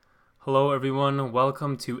Hello everyone,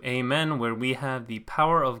 welcome to Amen, where we have the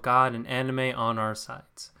power of God and anime on our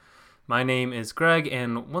sides. My name is Greg,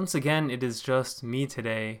 and once again, it is just me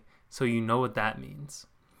today, so you know what that means.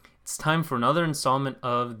 It's time for another installment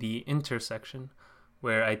of The Intersection,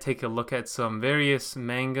 where I take a look at some various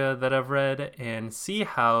manga that I've read and see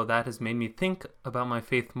how that has made me think about my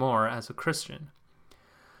faith more as a Christian.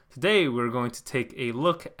 Today, we're going to take a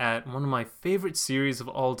look at one of my favorite series of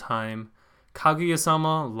all time,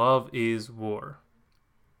 Kaguya-sama: Love is War.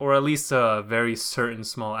 Or at least a very certain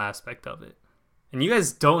small aspect of it. And you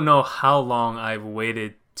guys don't know how long I've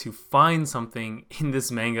waited to find something in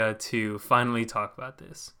this manga to finally talk about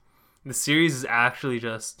this. The series is actually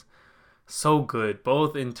just so good,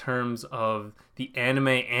 both in terms of the anime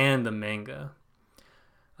and the manga.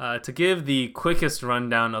 To give the quickest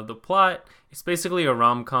rundown of the plot, it's basically a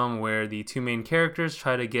rom-com where the two main characters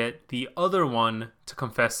try to get the other one to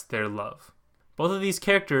confess their love. Both of these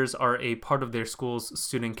characters are a part of their school's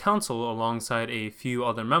student council alongside a few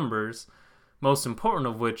other members, most important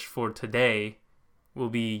of which for today will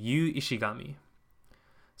be Yu Ishigami.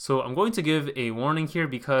 So I'm going to give a warning here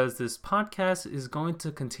because this podcast is going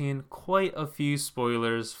to contain quite a few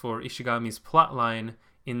spoilers for Ishigami's plotline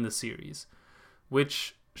in the series,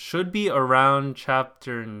 which should be around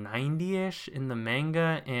chapter 90-ish in the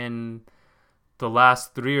manga and the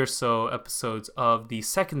last 3 or so episodes of the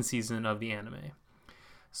second season of the anime.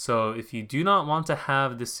 So if you do not want to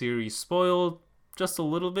have the series spoiled just a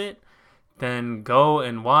little bit, then go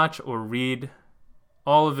and watch or read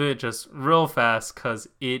all of it just real fast because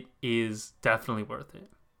it is definitely worth it.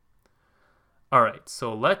 Alright,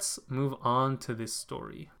 so let's move on to this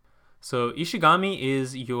story. So Ishigami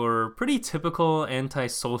is your pretty typical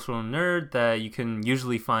antisocial nerd that you can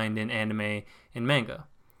usually find in anime and manga.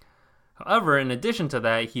 However, in addition to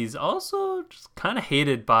that, he's also just kind of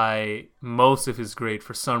hated by most of his grade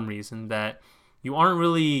for some reason that you aren't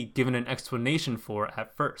really given an explanation for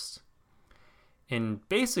at first. And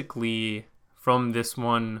basically, from this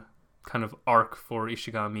one kind of arc for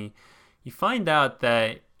Ishigami, you find out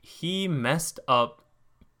that he messed up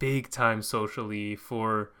big time socially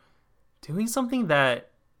for doing something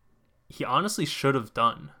that he honestly should have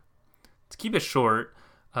done. To keep it short,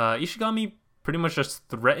 Ishigami pretty much just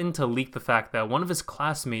threatened to leak the fact that one of his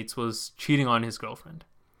classmates was cheating on his girlfriend.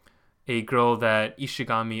 A girl that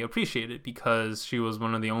Ishigami appreciated because she was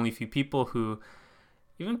one of the only few people who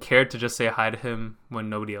even cared to just say hi to him when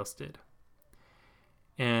nobody else did.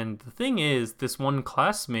 And the thing is, this one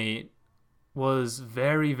classmate was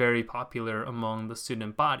very, very popular among the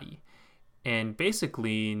student body. And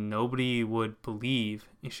basically, nobody would believe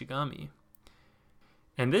Ishigami.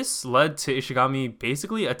 And this led to Ishigami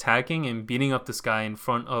basically attacking and beating up this guy in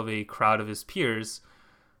front of a crowd of his peers,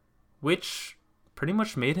 which pretty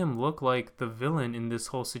much made him look like the villain in this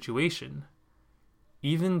whole situation,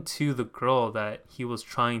 even to the girl that he was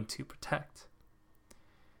trying to protect.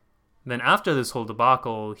 Then after this whole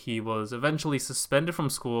debacle, he was eventually suspended from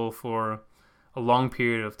school for a long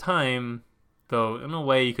period of time, though in a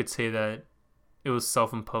way you could say that it was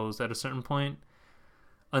self-imposed at a certain point,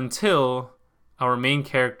 until our main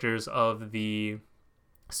characters of the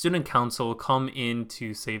student council come in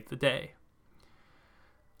to save the day.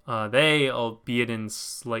 They, albeit in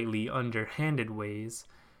slightly underhanded ways,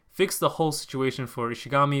 fix the whole situation for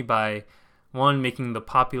Ishigami by 1, making the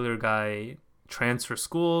popular guy transfer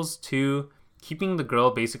schools, 2, keeping the girl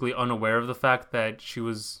basically unaware of the fact that she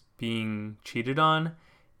was being cheated on,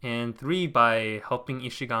 and 3, by helping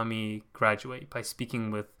Ishigami graduate by speaking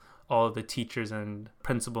with all the teachers and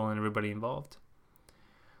principal and everybody involved.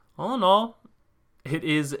 All in all, it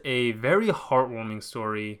is a very heartwarming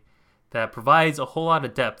story that provides a whole lot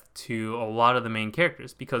of depth to a lot of the main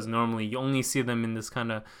characters because normally you only see them in this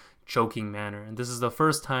kind of joking manner. And this is the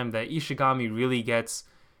first time that Ishigami really gets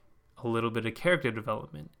a little bit of character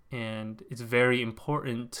development. And it's very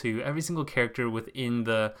important to every single character within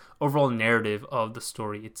the overall narrative of the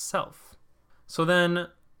story itself. So then,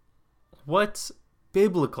 what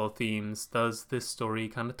biblical themes does this story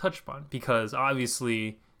kind of touch upon? Because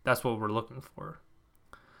obviously, that's what we're looking for.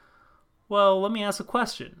 Well, let me ask a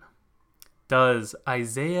question. Does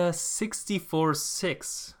Isaiah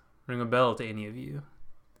 64:6 ring a bell to any of you?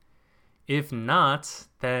 If not,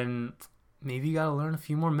 then maybe you gotta learn a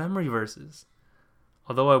few more memory verses.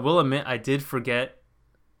 Although I will admit I did forget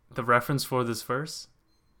the reference for this verse,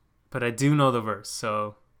 but I do know the verse,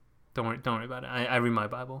 so don't worry about it. I read my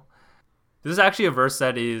Bible. This is actually a verse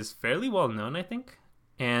that is fairly well known, I think.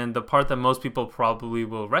 And the part that most people probably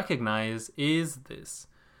will recognize is this.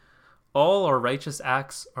 All our righteous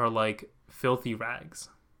acts are like filthy rags.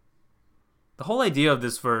 The whole idea of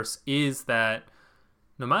this verse is that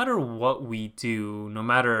no matter what we do, no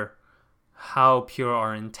matter how pure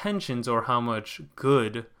our intentions or how much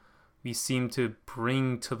good we seem to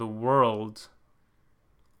bring to the world,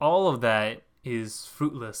 all of that is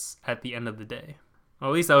fruitless at the end of the day.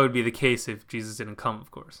 Well, at least that would be the case if Jesus didn't come,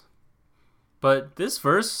 of course. But this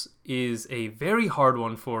verse is a very hard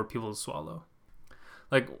one for people to swallow.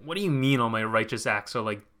 Like, what do you mean all my righteous acts are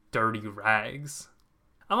like dirty rags?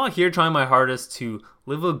 I'm out here trying my hardest to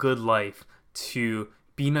live a good life, to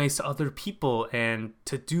be nice to other people, and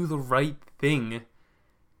to do the right thing.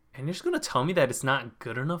 And you're just going to tell me that it's not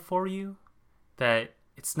good enough for you? That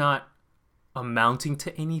it's not amounting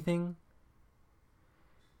to anything?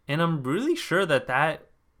 And I'm really sure that that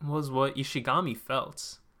was what Ishigami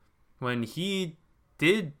felt. When he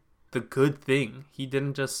did the good thing, he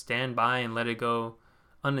didn't just stand by and let it go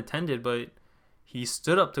unattended, but he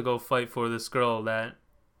stood up to go fight for this girl that,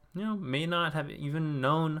 may not have even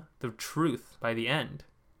known the truth by the end.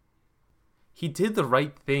 He did the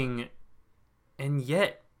right thing, and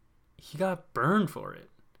yet he got burned for it,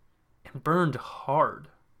 and burned hard.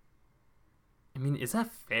 I mean, is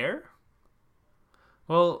that fair?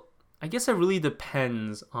 Well, I guess it really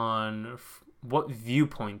depends on what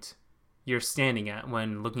viewpoint you're standing at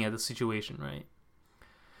when looking at the situation, right?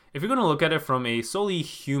 If you're going to look at it from a solely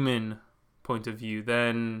human point of view,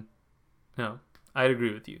 then no, I'd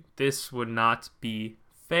agree with you. This would not be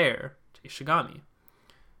fair to Ishigami.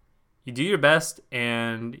 You do your best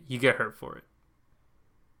and you get hurt for it.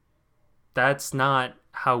 That's not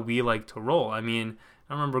how we like to roll. I mean,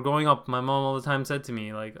 I remember growing up, my mom all the time said to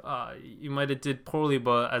me, like, you might have did poorly,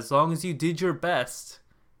 but as long as you did your best,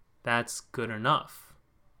 that's good enough.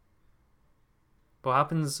 But what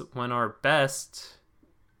happens when our best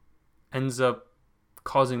ends up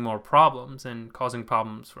causing more problems and causing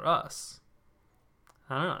problems for us?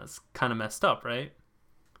 I don't know, it's kind of messed up, right?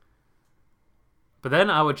 But then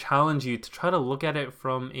I would challenge you to try to look at it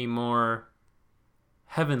from a more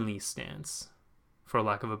heavenly stance, for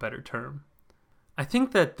lack of a better term. I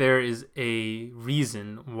think that there is a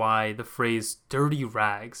reason why the phrase dirty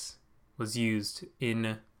rags was used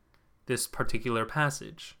in this particular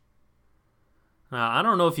passage. Now, I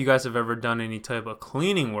don't know if you guys have ever done any type of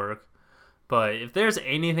cleaning work, but if there's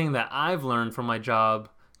anything that I've learned from my job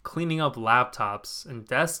cleaning up laptops and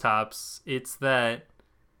desktops, it's that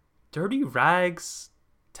dirty rags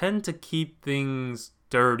tend to keep things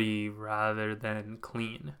dirty rather than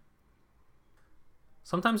clean.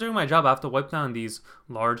 Sometimes during my job, I have to wipe down these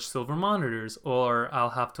large silver monitors, or I'll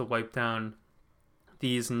have to wipe down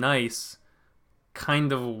these nice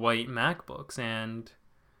kind of white MacBooks. And,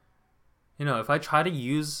 if I try to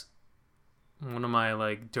use one of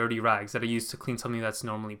my dirty rags that I use to clean something that's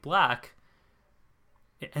normally black,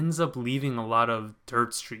 it ends up leaving a lot of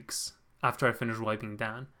dirt streaks after I finish wiping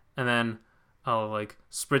down. And then I'll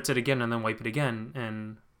spritz it again and then wipe it again.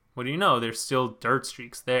 And what do you know? There's still dirt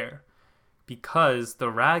streaks there. Because the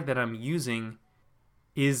rag that I'm using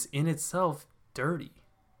is in itself dirty.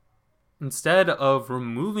 Instead of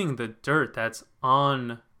removing the dirt that's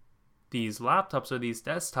on these laptops or these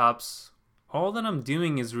desktops, all that I'm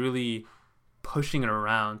doing is really pushing it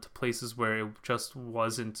around to places where it just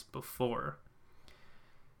wasn't before.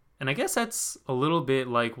 And I guess that's a little bit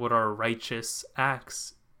like what our righteous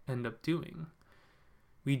acts end up doing.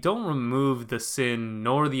 We don't remove the sin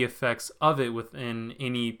nor the effects of it within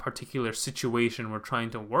any particular situation we're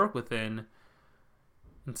trying to work within.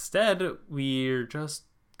 Instead, we're just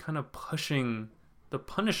kind of pushing the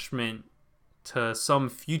punishment to some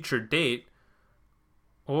future date,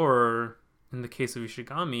 or in the case of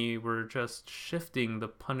Ishigami, we're just shifting the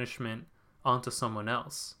punishment onto someone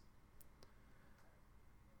else.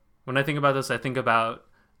 When I think about this, I think about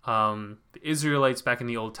the Israelites back in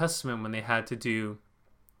the Old Testament when they had to do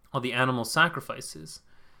all the animal sacrifices.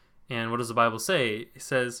 And what does the Bible say? It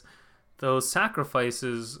says those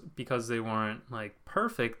sacrifices, because they weren't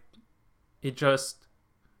perfect, it just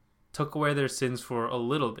took away their sins for a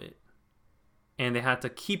little bit. And they had to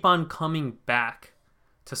keep on coming back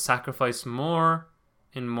to sacrifice more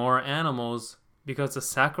and more animals, because the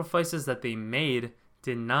sacrifices that they made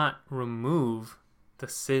did not remove the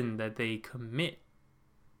sin that they commit.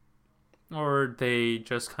 Or they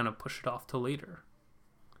just kind of push it off to later.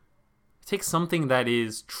 It takes something that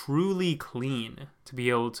is truly clean to be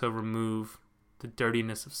able to remove the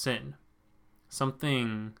dirtiness of sin.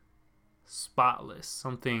 Something spotless,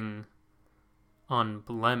 something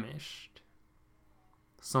unblemished.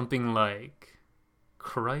 Something like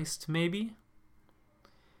Christ, maybe?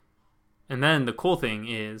 And then the cool thing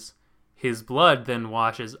is, his blood then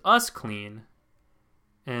washes us clean.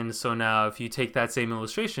 And so now if you take that same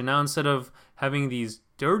illustration, now instead of having these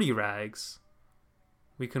dirty rags,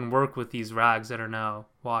 we can work with these rags that are now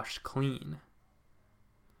washed clean.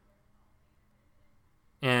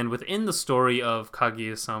 And within the story of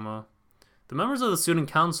Kaguya-sama, the members of the student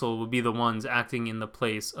council will be the ones acting in the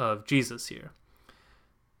place of Jesus here.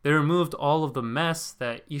 They removed all of the mess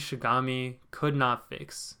that Ishigami could not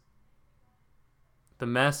fix. The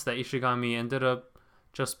mess that Ishigami ended up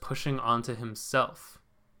just pushing onto himself.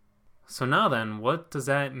 So now then, what does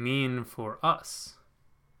that mean for us?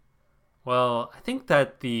 Well, I think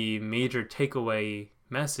that the major takeaway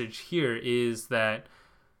message here is that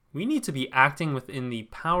we need to be acting within the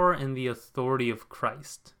power and the authority of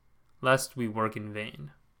Christ, lest we work in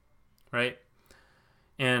vain, right?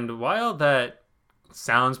 And while that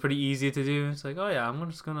sounds pretty easy to do, it's like, oh yeah, I'm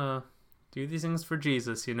just gonna do these things for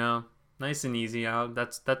Jesus, nice and easy.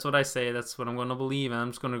 That's what I say. That's what I'm gonna believe, and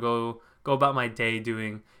I'm just gonna go about my day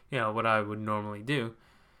doing, what I would normally do.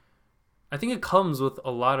 I think it comes with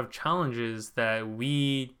a lot of challenges that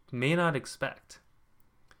we may not expect.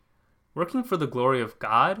 Working for the glory of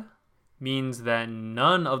God means that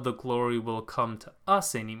none of the glory will come to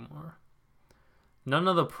us anymore. None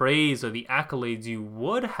of the praise or the accolades you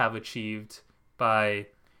would have achieved by,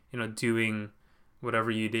 doing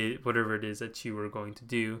whatever you did, whatever it is that you were going to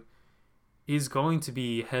do, is going to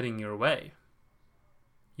be heading your way.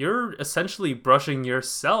 You're essentially brushing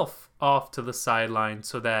yourself off to the sideline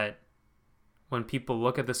so that when people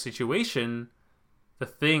look at the situation, the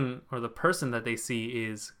thing or the person that they see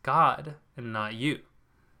is God and not you.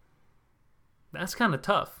 That's kind of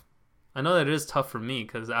tough. I know that it is tough for me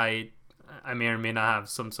because I may or may not have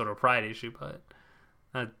some sort of pride issue, but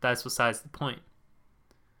that's besides the point.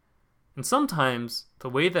 And sometimes the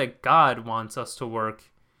way that God wants us to work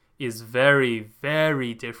is very,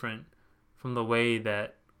 very different from the way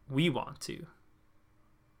that we want to.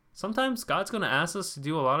 Sometimes God's going to ask us to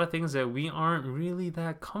do a lot of things that we aren't really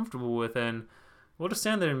that comfortable with, and we'll just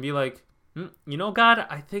stand there and be like, God,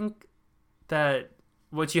 I think that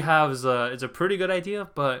what you have is a pretty good idea,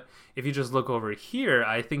 but if you just look over here,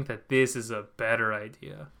 I think that this is a better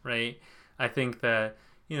idea, right? I think that,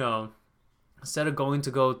 instead of going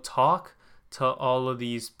to go talk to all of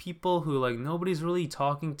these people who nobody's really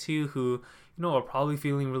talking to, who, are probably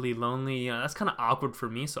feeling really lonely, that's kind of awkward for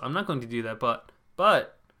me, so I'm not going to do that. But,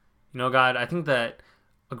 God, I think that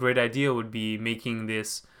a great idea would be making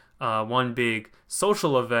this one big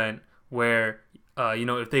social event where,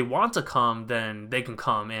 if they want to come, then they can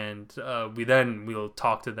come, and we'll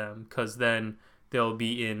talk to them, because then they'll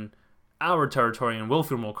be in our territory and we'll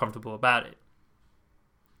feel more comfortable about it.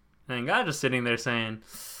 And God just sitting there saying,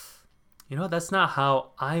 that's not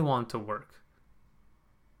how I want to work.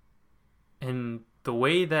 And the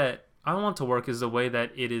way that I want to work is the way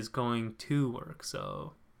that it is going to work.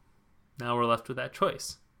 So now we're left with that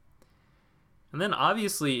choice. And then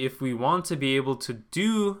obviously, if we want to be able to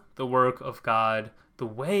do the work of God the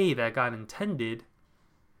way that God intended,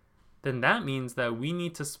 then that means that we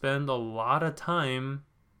need to spend a lot of time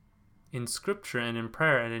in scripture and in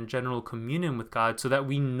prayer and in general communion with God so that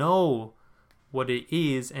we know what it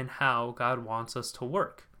is and how God wants us to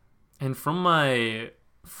work. And from my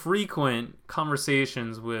frequent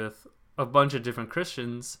conversations with a bunch of different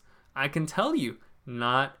Christians, I can tell you,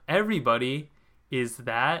 not everybody is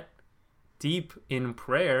that deep in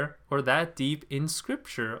prayer or that deep in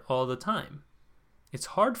scripture all the time. It's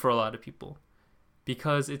hard for a lot of people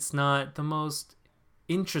because it's not the most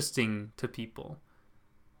interesting to people.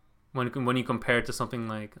 When you compare it to something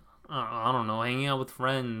like, I don't know, hanging out with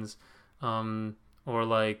friends, or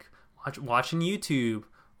watching YouTube,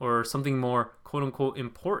 or something more quote unquote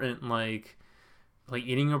important like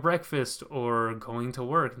eating your breakfast or going to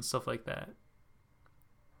work and stuff like that.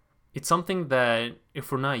 It's something that if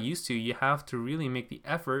we're not used to, you have to really make the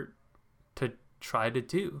effort to try to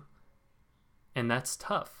do. And that's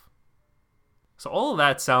tough. So all of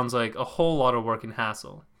that sounds like a whole lot of work and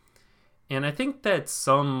hassle. And I think that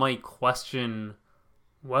some might question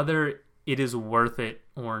whether it is worth it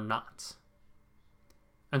or not.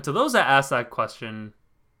 And to those that ask that question,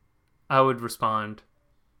 I would respond,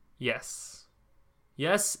 yes.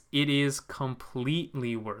 Yes, it is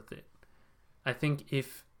completely worth it. I think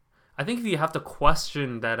if you have to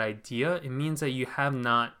question that idea, it means that you have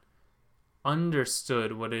not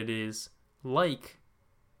understood what it is like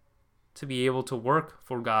to be able to work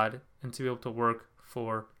for God and to be able to work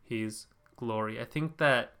for His glory. I think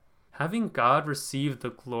that having God receive the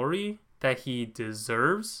glory that He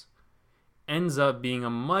deserves ends up being a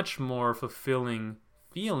much more fulfilling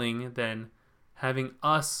feeling than having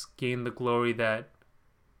us gain the glory that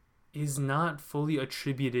is not fully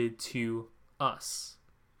attributed to us.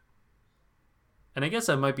 And I guess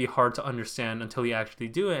that might be hard to understand until you actually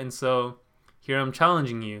do it. And so here I'm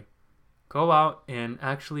challenging you. Go out and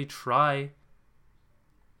actually try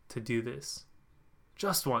to do this.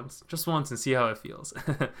 Just once and see how it feels.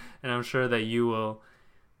 And I'm sure that you will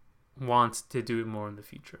want to do it more in the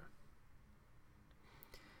future.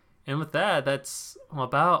 And with that, that's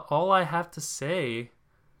about all I have to say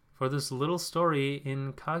for this little story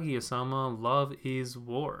in Kaguya-sama Love is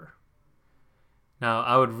War. Now,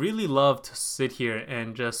 I would really love to sit here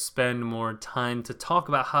and just spend more time to talk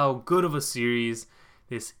about how good of a series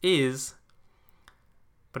this is,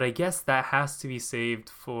 but I guess that has to be saved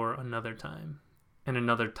for another time, and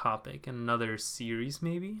another topic, and another series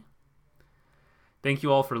maybe. Thank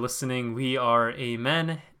you all for listening. We are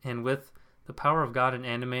Amen, and with the power of God and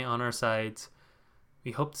anime on our sides,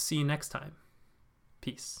 we hope to see you next time.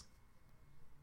 Peace.